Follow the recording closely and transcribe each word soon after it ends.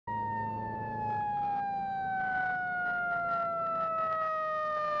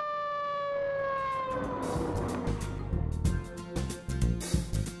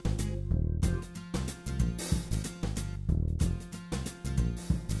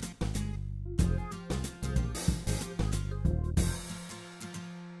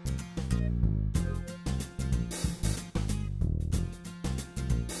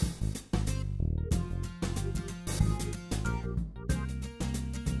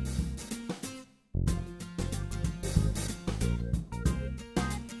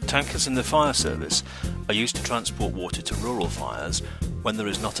Tankers in the fire service are used to transport water to rural fires when there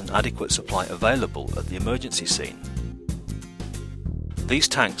is not an adequate supply available at the emergency scene. These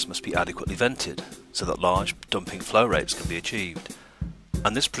tanks must be adequately vented so that large dumping flow rates can be achieved,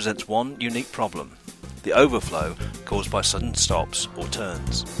 and this presents one unique problem: the overflow caused by sudden stops or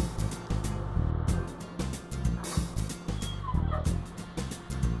turns.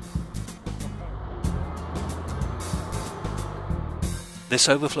 This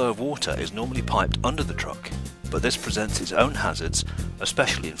overflow of water is normally piped under the truck, but this presents its own hazards,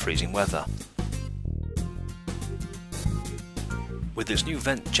 especially in freezing weather. With this new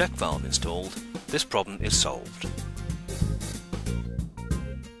vent check valve installed, this problem is solved.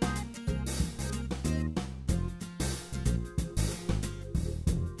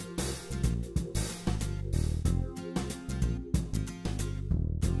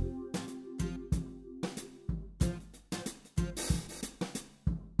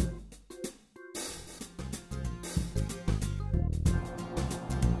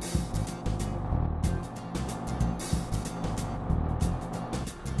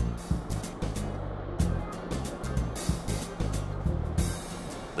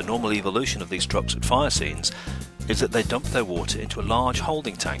 The normal evolution of these trucks at fire scenes is that they dump their water into a large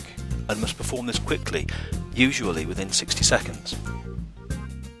holding tank and must perform this quickly, usually within 60 seconds.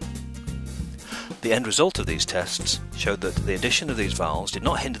 The end result of these tests showed that the addition of these valves did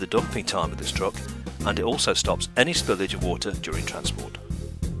not hinder the dumping time of this truck, and it also stops any spillage of water during transport.